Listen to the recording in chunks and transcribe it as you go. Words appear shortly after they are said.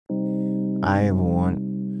Hi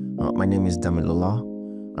everyone, my name is Damilola.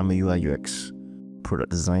 I'm a UI UX product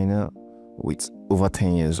designer with over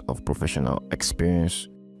 10 years of professional experience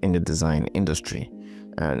in the design industry.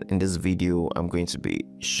 And in this video, I'm going to be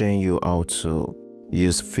showing you how to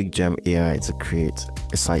use FigJam AI to create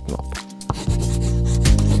a sitemap.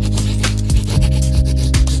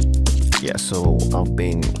 Yeah, so I've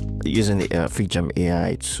been using the FigJam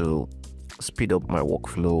AI to speed up my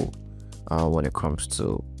workflow when it comes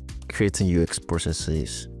to creating UX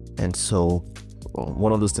processes. And so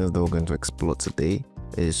one of those things that we're going to explore today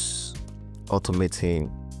is automating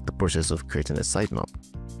the process of creating a sitemap.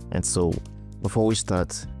 And so before we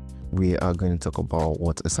start, we are going to talk about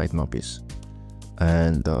what a sitemap is.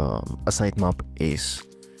 And a sitemap is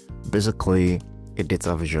basically a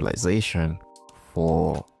data visualization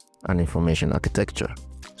for an information architecture.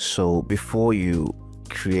 So before you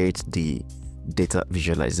create the data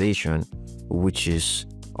visualization, which is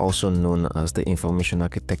also known as the information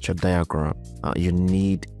architecture diagram, you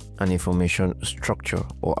need an information structure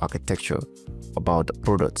or architecture about the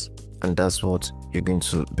product, and that's what you're going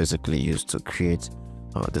to basically use to create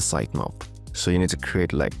the sitemap. So you need to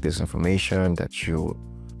create like this information that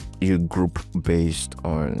you group based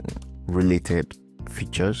on related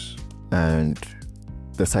features, and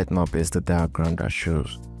the sitemap is the diagram that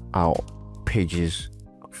shows how pages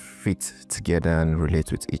fit together and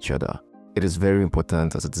relate with each other. It is very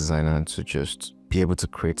important as a designer to just be able to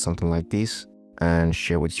create something like this and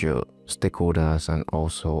share with your stakeholders and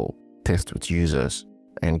also test with users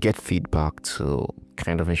and get feedback to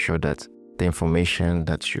kind of ensure that the information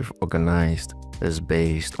that you've organized is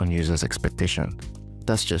based on users' expectation.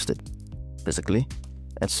 That's just it, basically.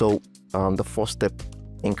 And so the first step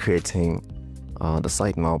in creating the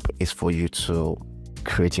sitemap is for you to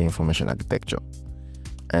create your information architecture.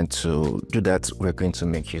 And to do that, we're going to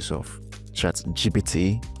make use of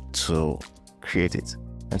Chatgpt to create it.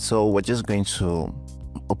 And so we're just going to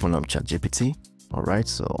open up Chatgpt. All right,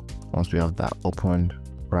 so once we have that opened,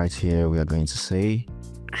 right here, we are going to say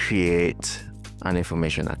create an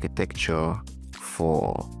information architecture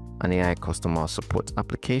for an AI customer support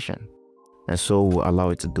application. And so we'll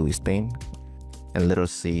allow it to do its thing and let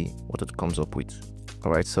us see what it comes up with.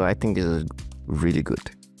 All right, so I think this is really good.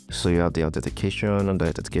 So you have the authentication. Under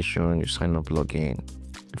authentication, you sign up, login,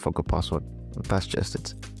 forgot password. That's just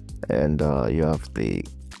it. And you have the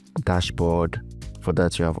dashboard. For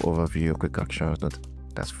that, you have overview, quick actions.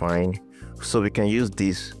 That's fine. So we can use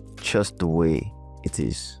this just the way it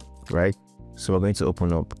is, right? So we're going to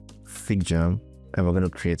open up FigJam and we're going to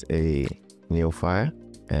create a new file.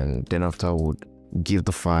 And then after, we would give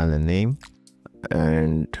the file a name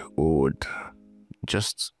and would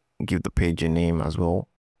just give the page a name as well.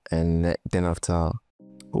 And then after,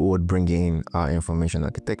 we would bring in our information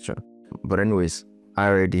architecture. But anyways, I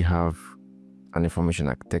already have an information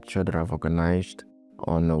architecture that I've organized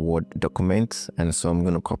on a Word document, and so I'm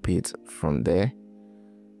going to copy it from there.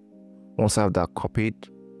 Once I have that copied,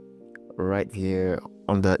 right here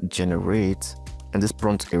under generate, in this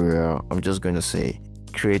prompt area, I'm just going to say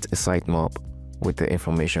create a sitemap with the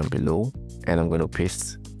information below, and I'm going to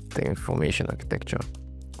paste the information architecture.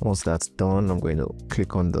 Once that's done, I'm going to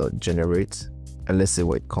click on the generate and let's see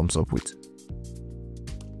what it comes up with.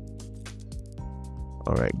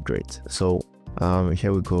 All right, great. So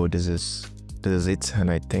here we go. This is it, and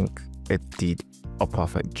I think it did a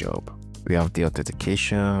perfect job. We have the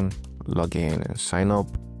authentication, login and sign up.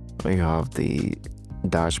 You have the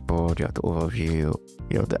dashboard, you have the overview,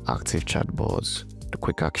 you have the active chatbots, the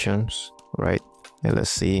quick actions, right? And let's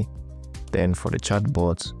see. Then for the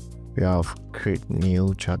chatbots, we have create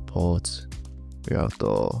new chatbots. We have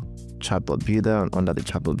the chatbot builder, and under the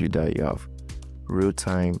chatbot builder, you have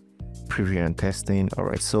real-time preview and testing. All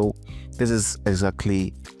right, so this is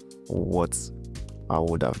exactly what I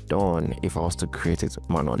would have done if I was to create it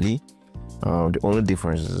manually. The only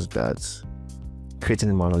difference is that creating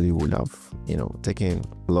it manually would have, taken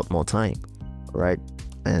a lot more time, right?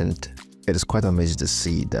 And it is quite amazing to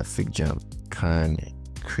see that FigJam can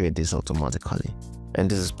create this automatically. And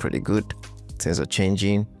this is pretty good. Things are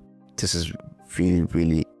changing. This is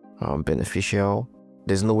really beneficial.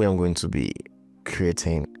 There's no way I'm going to be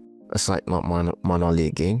creating a sitemap manually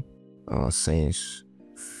again, since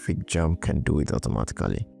FigJam can do it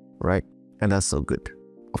automatically, right? And that's so good.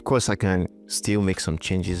 Of course, I can still make some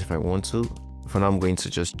changes if I want to. For now, I'm going to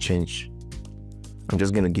just change. I'm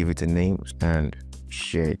just going to give it a name and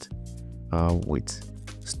share it with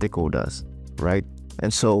stakeholders, right?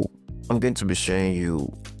 And so I'm going to be showing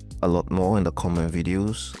you a lot more in the coming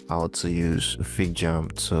videos how to use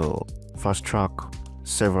FigJam to fast track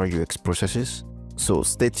several UX processes. So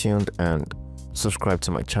stay tuned and subscribe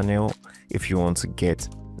to my channel if you want to get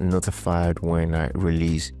notified when I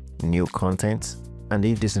release new content. And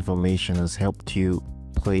if this information has helped you,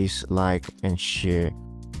 please like and share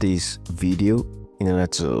this video in order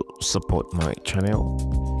to support my channel.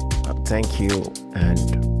 Thank you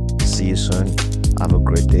and see you soon. Have a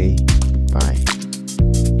great day. Bye.